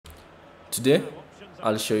Today,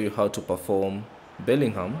 I'll show you how to perform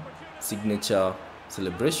Bellingham signature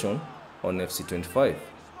celebration on FC25.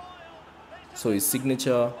 So his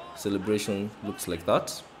signature celebration looks like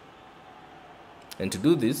that. And to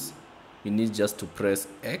do this, you need just to press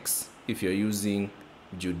X if you're using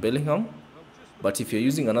Jude Bellingham. But if you're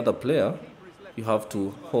using another player, you have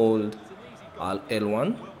to hold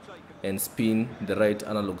L1 and spin the right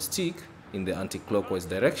analog stick in the anti-clockwise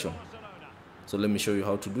direction. So let me show you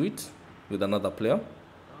how to do it with another player.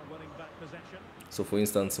 So for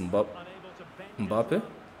instance, Mbappe.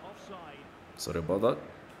 Sorry about that.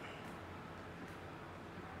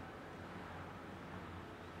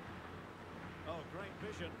 Oh, great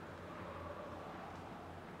vision.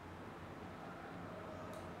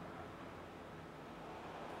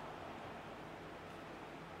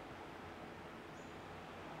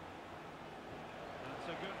 That's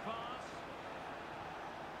a good pass.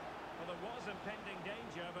 Well, there was impending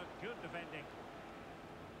danger, but good defending.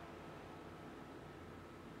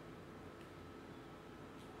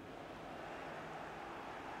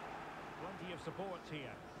 Plenty of support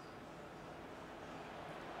here.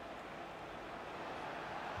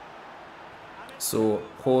 So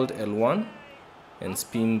hold L1 and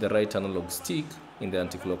spin the right analog stick in the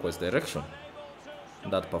anti-clockwise direction.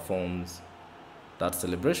 That performs that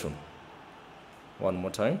celebration. One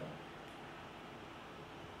more time.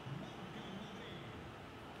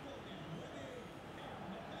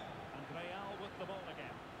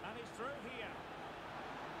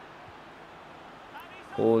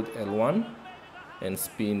 Hold L1 and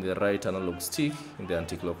spin the right analog stick in the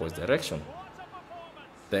anti-clockwise direction.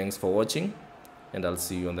 Thanks for watching, and I'll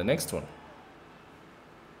see you on the next one.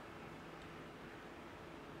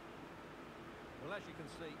 Well, as you can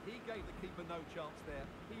see, he gave the keeper no chance there.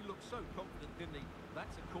 He looked so confident, didn't he?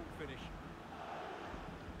 That's a cool finish.